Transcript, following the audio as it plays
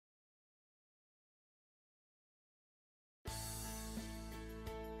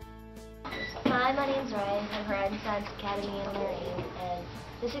Hi, my name's Lorain. I'm from Horizon Science Academy in Lorain, and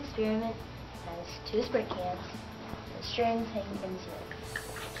this experiment has two spray cans with strings hanging from the ceiling.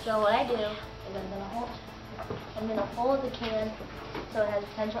 So what I do is I'm gonna hold the can so it has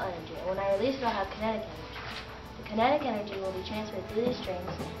potential energy. And when I release it, I'll have kinetic energy. The kinetic energy will be transferred through these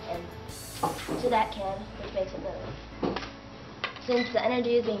strings and to that can, which makes it move. Since the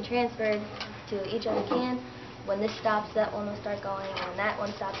energy is being transferred to each other can, when this stops, that one will start going, and when that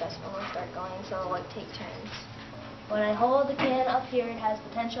one stops, that one will start going, so it'll like take turns. When I hold the can up here, it has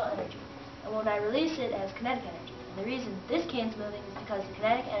potential energy, and when I release it, it has kinetic energy. And the reason this can's moving is because the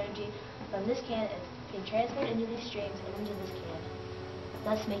kinetic energy from this can is being transferred into these strings and into this can,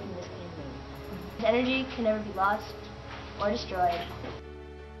 thus making this can move. The energy can never be lost or destroyed.